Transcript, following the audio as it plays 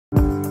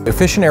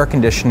Efficient air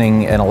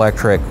conditioning and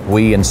electric,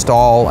 we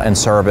install and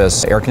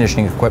service air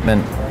conditioning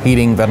equipment,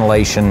 heating,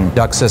 ventilation,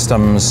 duct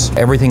systems,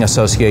 everything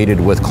associated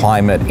with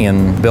climate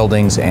in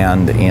buildings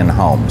and in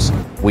homes.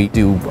 We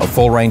do a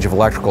full range of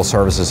electrical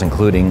services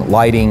including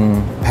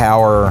lighting,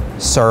 power,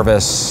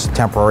 service,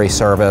 temporary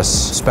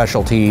service,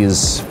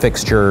 specialties,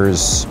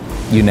 fixtures,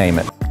 you name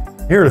it.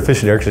 Here at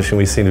Efficient Air Conditioning,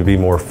 we seem to be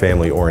more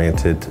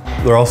family-oriented.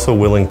 They're also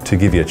willing to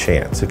give you a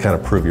chance to kind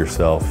of prove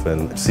yourself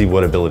and see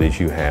what abilities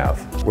you have.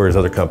 Whereas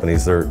other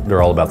companies,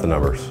 they're all about the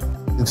numbers.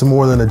 It's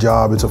more than a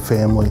job, it's a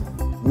family.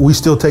 We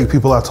still take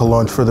people out to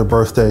lunch for their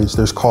birthdays.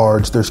 There's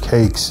cards, there's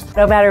cakes.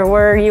 No matter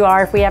where you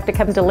are, if we have to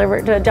come deliver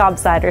it to a job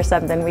site or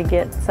something, we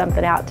get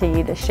something out to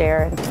you to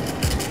share.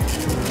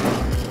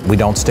 We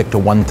don't stick to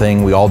one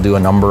thing, we all do a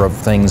number of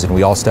things, and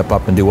we all step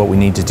up and do what we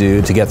need to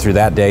do to get through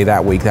that day,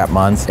 that week, that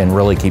month, and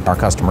really keep our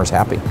customers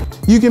happy.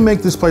 You can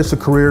make this place a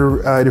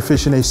career at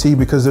Efficient AC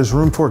because there's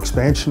room for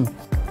expansion.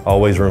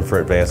 Always room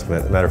for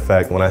advancement. Matter of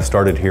fact, when I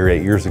started here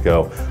 8 years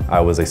ago, I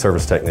was a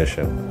service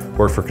technician.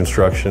 Worked for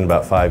construction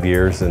about 5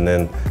 years and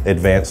then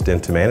advanced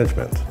into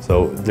management.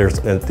 So there's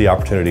the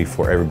opportunity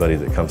for everybody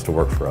that comes to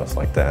work for us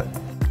like that.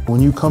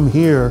 When you come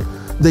here,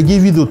 they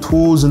give you the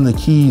tools and the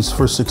keys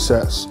for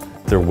success.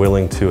 They're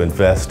willing to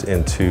invest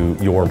into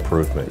your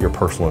improvement, your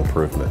personal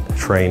improvement,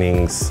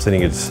 trainings,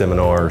 sending you to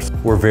seminars.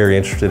 We're very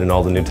interested in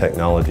all the new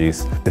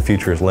technologies. The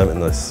future is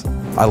limitless.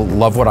 I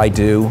love what I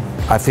do.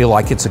 I feel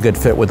like it's a good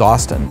fit with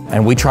Austin,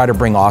 and we try to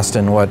bring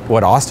Austin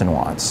what Austin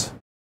wants.